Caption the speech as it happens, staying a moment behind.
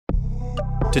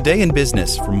Today in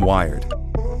Business from Wired.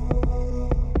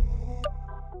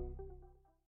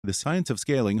 The Science of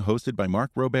Scaling, hosted by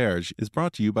Mark Roberge, is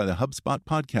brought to you by the HubSpot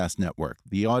Podcast Network,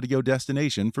 the audio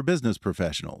destination for business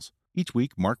professionals. Each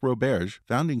week, Mark Roberge,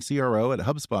 founding CRO at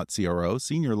HubSpot CRO,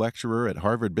 senior lecturer at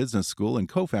Harvard Business School, and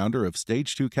co-founder of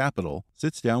Stage 2 Capital,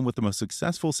 sits down with the most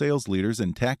successful sales leaders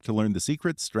in tech to learn the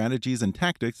secrets, strategies, and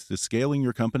tactics to scaling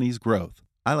your company's growth.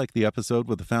 I like the episode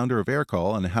with the founder of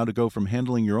Aircall on how to go from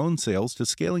handling your own sales to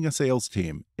scaling a sales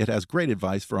team. It has great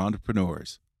advice for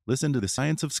entrepreneurs. Listen to The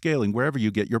Science of Scaling wherever you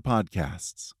get your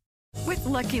podcasts. With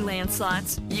Lucky Land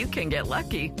Slots, you can get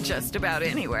lucky just about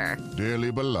anywhere.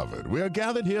 Dearly beloved, we are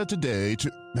gathered here today to...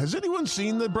 Has anyone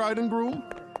seen the bride and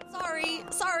groom?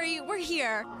 Sorry, we're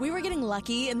here. We were getting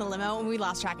lucky in the limo and we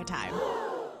lost track of time.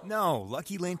 No,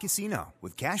 Lucky Land Casino,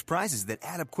 with cash prizes that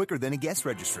add up quicker than a guest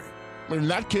registry. In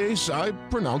that case, I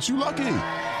pronounce you lucky.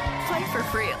 Play for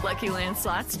free at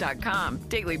LuckyLandSlots.com.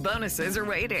 Daily bonuses are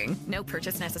waiting. No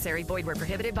purchase necessary. Void where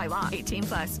prohibited by law.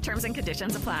 18+. Terms and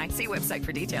conditions apply. See website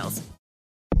for details.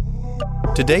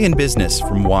 Today in Business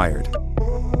from Wired.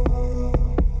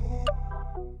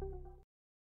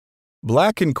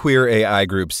 Black and queer AI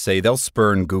groups say they'll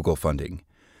spurn Google funding.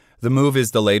 The move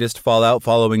is the latest fallout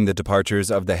following the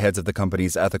departures of the heads of the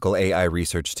company's ethical AI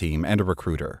research team and a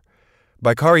recruiter.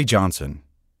 By Kari Johnson.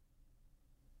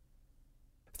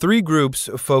 3 groups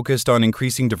focused on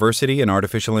increasing diversity in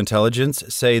artificial intelligence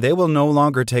say they will no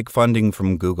longer take funding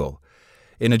from Google.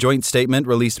 In a joint statement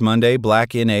released Monday,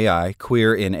 Black in AI,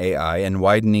 Queer in AI, and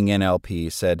Widening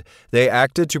NLP said they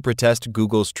acted to protest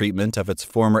Google's treatment of its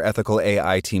former ethical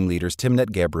AI team leaders Timnit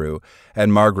Gebru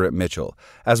and Margaret Mitchell,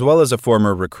 as well as a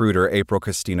former recruiter, April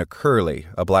Christina Curley,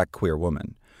 a Black queer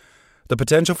woman. The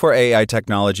potential for AI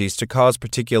technologies to cause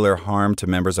particular harm to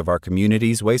members of our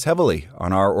communities weighs heavily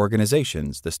on our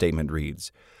organizations, the statement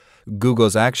reads.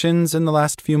 Google's actions in the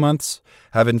last few months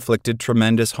have inflicted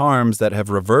tremendous harms that have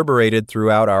reverberated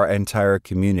throughout our entire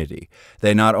community.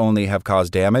 They not only have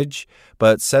caused damage,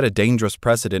 but set a dangerous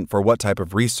precedent for what type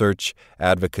of research,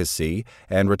 advocacy,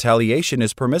 and retaliation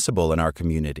is permissible in our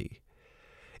community.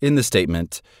 In the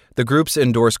statement, the groups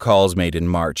endorse calls made in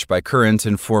March by current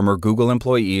and former Google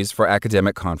employees for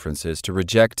academic conferences to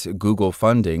reject Google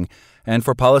funding and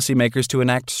for policymakers to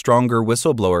enact stronger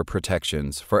whistleblower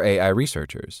protections for AI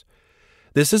researchers.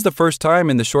 This is the first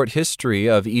time in the short history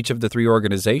of each of the 3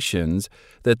 organizations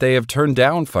that they have turned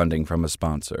down funding from a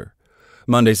sponsor.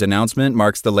 Monday's announcement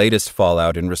marks the latest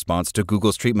fallout in response to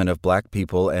Google's treatment of Black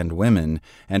people and women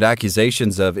and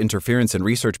accusations of interference in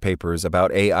research papers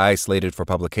about AI slated for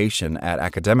publication at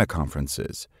academic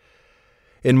conferences.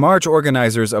 In March,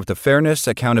 organizers of the Fairness,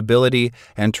 Accountability,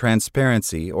 and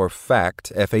Transparency, or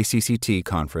FACT, FACCT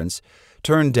conference,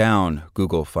 turned down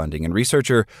Google funding, and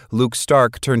researcher Luke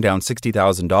Stark turned down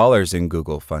 $60,000 in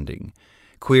Google funding.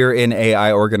 Queer in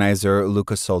AI organizer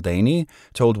Luca Soldani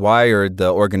told Wired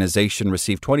the organization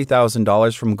received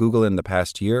 $20,000 from Google in the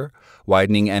past year.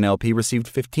 Widening NLP received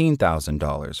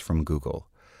 $15,000 from Google.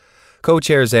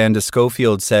 Co-chair Xanda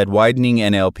Schofield said Widening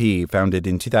NLP, founded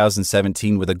in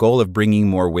 2017 with a goal of bringing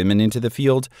more women into the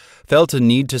field, felt a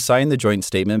need to sign the joint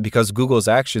statement because Google's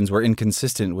actions were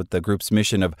inconsistent with the group's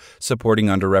mission of supporting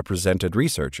underrepresented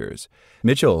researchers.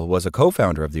 Mitchell was a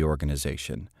co-founder of the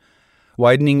organization.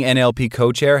 Widening NLP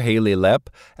co-chair Haley Lepp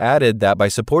added that by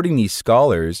supporting these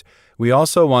scholars, we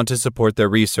also want to support their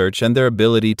research and their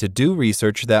ability to do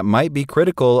research that might be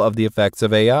critical of the effects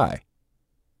of AI.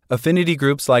 Affinity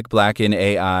groups like Black in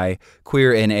AI,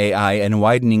 Queer in AI, and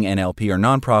Widening NLP are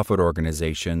nonprofit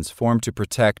organizations formed to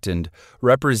protect and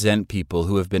represent people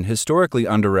who have been historically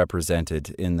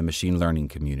underrepresented in the machine learning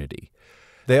community.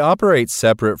 They operate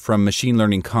separate from machine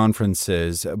learning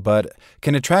conferences, but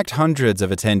can attract hundreds of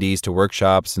attendees to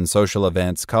workshops and social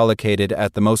events collocated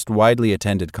at the most widely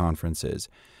attended conferences.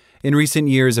 In recent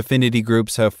years, affinity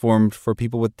groups have formed for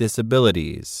people with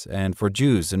disabilities and for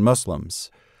Jews and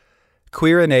Muslims.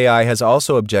 Queer in AI has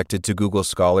also objected to Google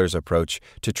Scholar's approach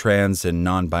to trans and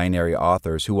non-binary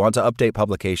authors who want to update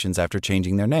publications after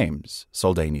changing their names,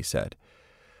 Soldani said.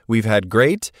 We've had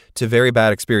great to very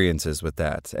bad experiences with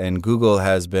that, and Google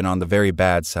has been on the very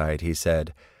bad side, he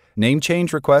said. Name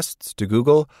change requests to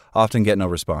Google often get no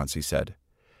response, he said.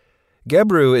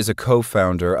 Gebru is a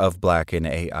co-founder of Black in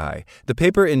AI. The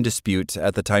paper in dispute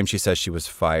at the time she says she was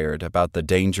fired about the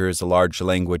dangers large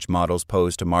language models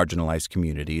pose to marginalized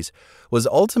communities was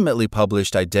ultimately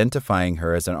published identifying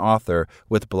her as an author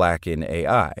with Black in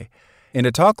AI. In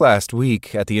a talk last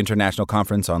week at the International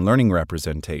Conference on Learning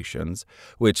Representations,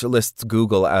 which lists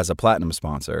Google as a platinum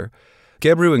sponsor,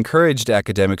 Gebru encouraged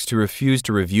academics to refuse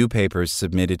to review papers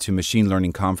submitted to machine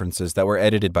learning conferences that were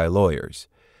edited by lawyers.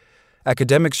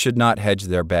 Academics should not hedge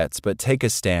their bets, but take a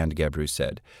stand, Gebru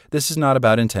said. This is not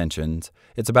about intentions.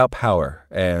 It's about power,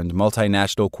 and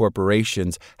multinational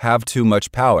corporations have too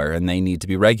much power, and they need to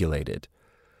be regulated.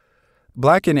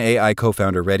 Black in AI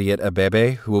co-founder Rediet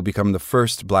Abebe, who will become the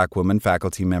first Black woman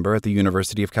faculty member at the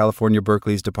University of California,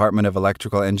 Berkeley's Department of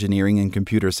Electrical Engineering and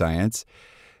Computer Science,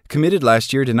 committed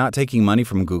last year to not taking money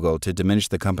from Google to diminish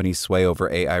the company's sway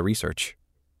over AI research.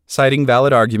 Citing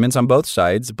valid arguments on both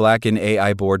sides, Black in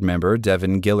AI board member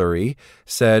Devin Guillory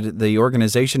said the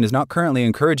organization is not currently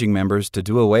encouraging members to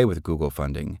do away with Google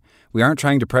funding. We aren't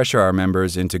trying to pressure our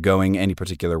members into going any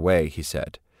particular way, he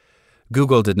said.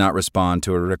 Google did not respond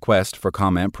to a request for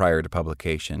comment prior to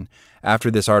publication.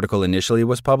 After this article initially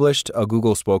was published, a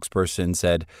Google spokesperson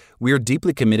said, "We are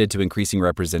deeply committed to increasing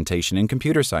representation in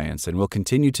computer science and will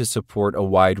continue to support a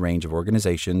wide range of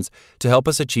organizations to help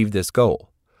us achieve this goal."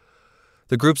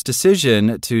 The group's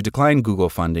decision to decline Google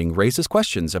funding raises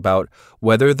questions about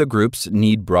whether the groups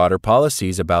need broader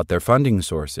policies about their funding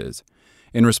sources.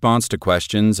 In response to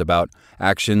questions about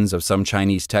actions of some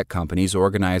Chinese tech companies,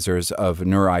 organizers of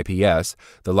NeurIPS,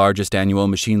 the largest annual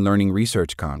machine learning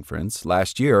research conference,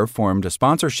 last year formed a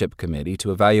sponsorship committee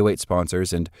to evaluate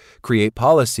sponsors and create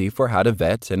policy for how to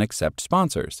vet and accept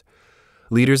sponsors.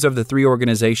 Leaders of the three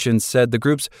organizations said the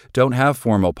groups don't have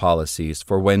formal policies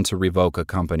for when to revoke a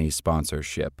company's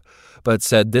sponsorship, but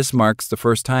said this marks the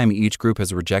first time each group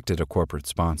has rejected a corporate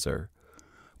sponsor.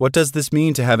 What does this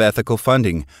mean to have ethical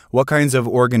funding? What kinds of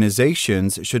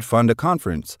organizations should fund a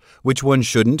conference? Which ones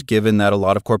shouldn't, given that a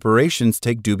lot of corporations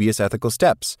take dubious ethical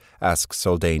steps? Asks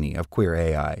Soldani of Queer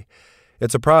AI.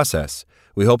 It's a process.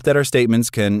 We hope that our statements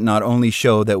can not only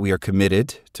show that we are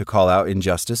committed to call out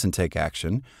injustice and take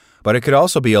action, but it could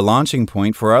also be a launching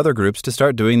point for other groups to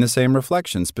start doing the same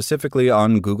reflection, specifically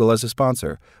on Google as a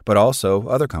sponsor, but also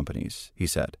other companies, he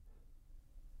said.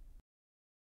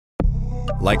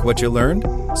 Like what you learned?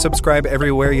 Subscribe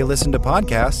everywhere you listen to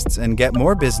podcasts and get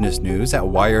more business news at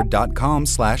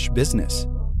wired.com/business.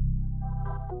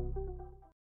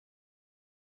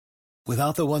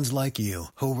 Without the ones like you,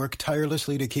 who work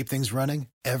tirelessly to keep things running,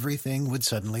 everything would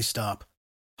suddenly stop.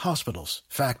 Hospitals,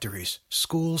 factories,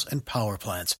 schools, and power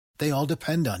plants, they all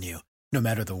depend on you. No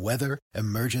matter the weather,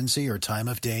 emergency, or time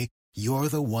of day, you're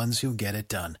the ones who get it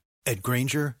done. At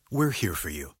Grainger, we're here for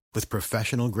you with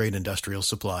professional-grade industrial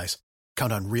supplies.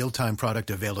 Count on real-time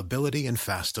product availability and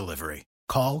fast delivery.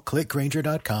 Call, click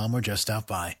Grainger.com, or just stop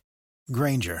by.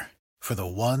 Grainger, for the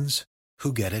ones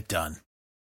who get it done.